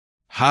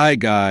Hi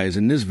guys,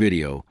 in this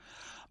video,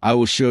 I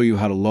will show you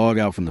how to log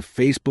out from the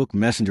Facebook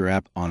Messenger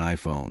app on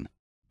iPhone.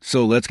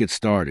 So let's get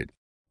started.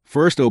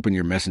 First, open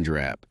your Messenger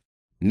app.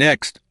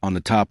 Next, on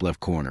the top left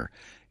corner,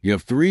 you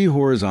have three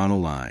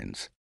horizontal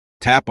lines.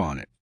 Tap on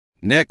it.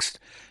 Next,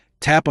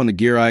 tap on the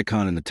gear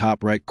icon in the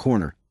top right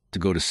corner to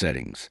go to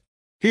Settings.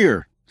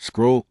 Here,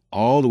 scroll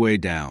all the way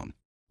down.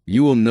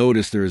 You will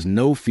notice there is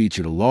no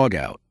feature to log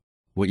out.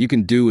 What you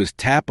can do is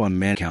tap on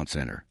Manage Account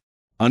Center.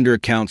 Under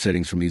Account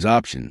Settings from these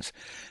options,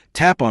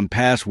 tap on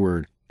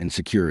Password and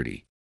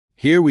Security.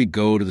 Here we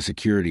go to the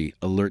Security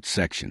Alert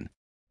section.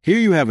 Here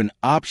you have an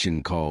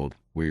option called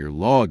Where You're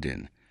Logged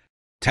In.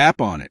 Tap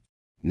on it.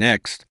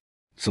 Next,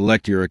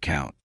 select your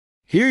account.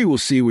 Here you will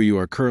see where you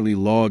are currently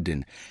logged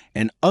in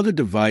and other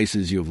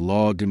devices you have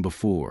logged in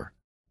before.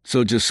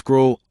 So just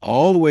scroll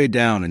all the way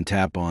down and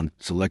tap on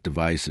Select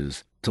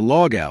Devices to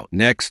log out.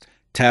 Next,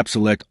 tap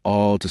Select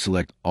All to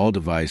select all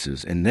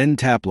devices and then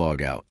tap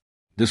Log Out.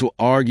 This will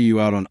argue you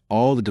out on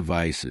all the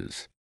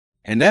devices.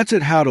 And that's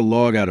it, how to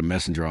log out of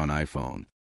Messenger on iPhone.